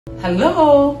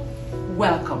Hello,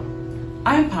 welcome.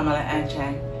 I'm Pamela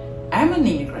Anchang. I'm an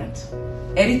immigrant,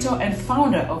 editor and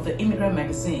founder of the Immigrant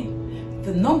magazine,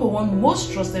 the #1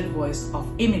 most trusted voice of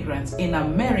immigrants in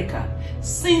America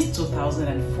since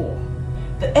 2004.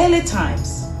 The LA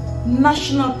Times,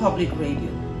 National Public Radio,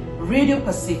 Radio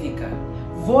Pacifica,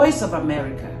 Voice of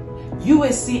America,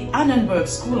 USC Annenberg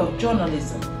School of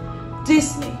Journalism,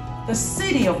 Disney, the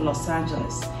City of Los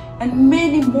Angeles, and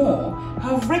many more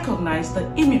have recognized the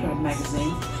Immigrant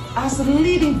magazine as the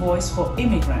leading voice for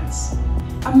immigrants.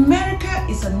 America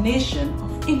is a nation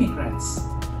of immigrants.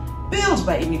 Built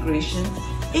by immigration,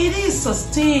 it is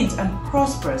sustained and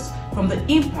prospers from the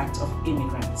impact of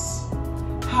immigrants.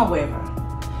 However,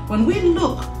 when we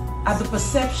look at the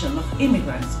perception of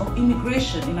immigrants or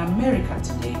immigration in America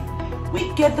today,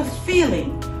 we get the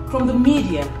feeling from the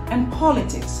media and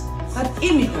politics that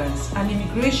immigrants and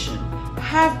immigration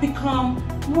have become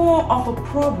more of a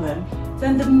problem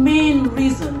than the main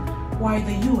reason why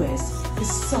the US is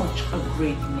such a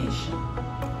great nation.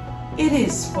 It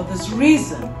is for this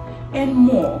reason and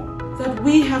more that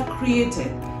we have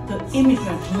created the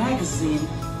Immigrant magazine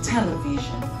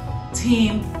television,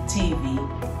 TIMTV,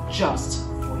 just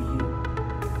for you.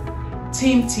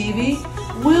 TIMTV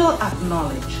will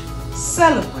acknowledge,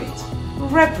 celebrate,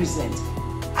 represent,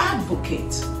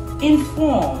 advocate,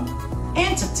 inform,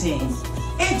 entertain,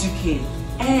 educate,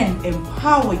 and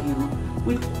empower you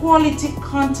with quality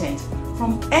content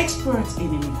from experts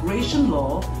in immigration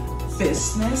law,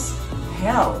 business,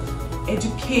 health,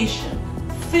 education,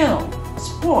 film,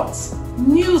 sports,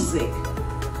 music,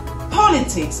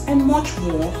 politics, and much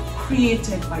more,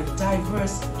 created by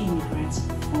diverse immigrants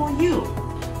for you.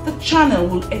 The channel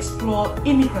will explore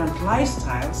immigrant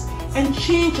lifestyles and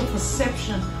change the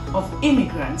perception of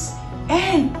immigrants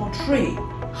and portray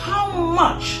how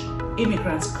much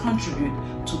immigrants contribute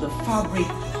to the fabric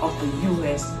of the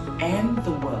US and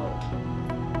the world.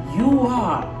 You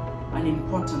are an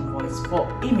important voice for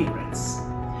immigrants.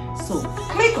 So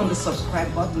click on the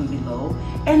subscribe button below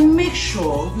and make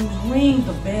sure you ring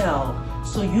the bell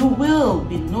so you will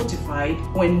be notified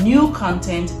when new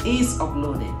content is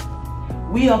uploaded.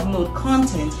 We upload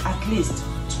content at least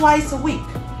twice a week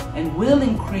and will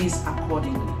increase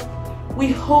accordingly.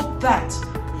 We hope that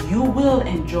you will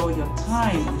enjoy your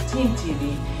time on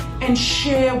TIMTV and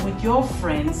share with your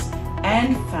friends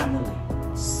and family.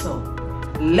 So,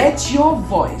 let your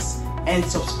voice and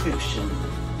subscription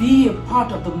be a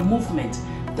part of the movement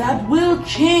that will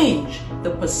change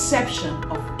the perception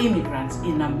of immigrants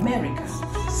in America.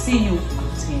 See you on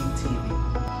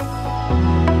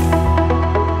TIMTV.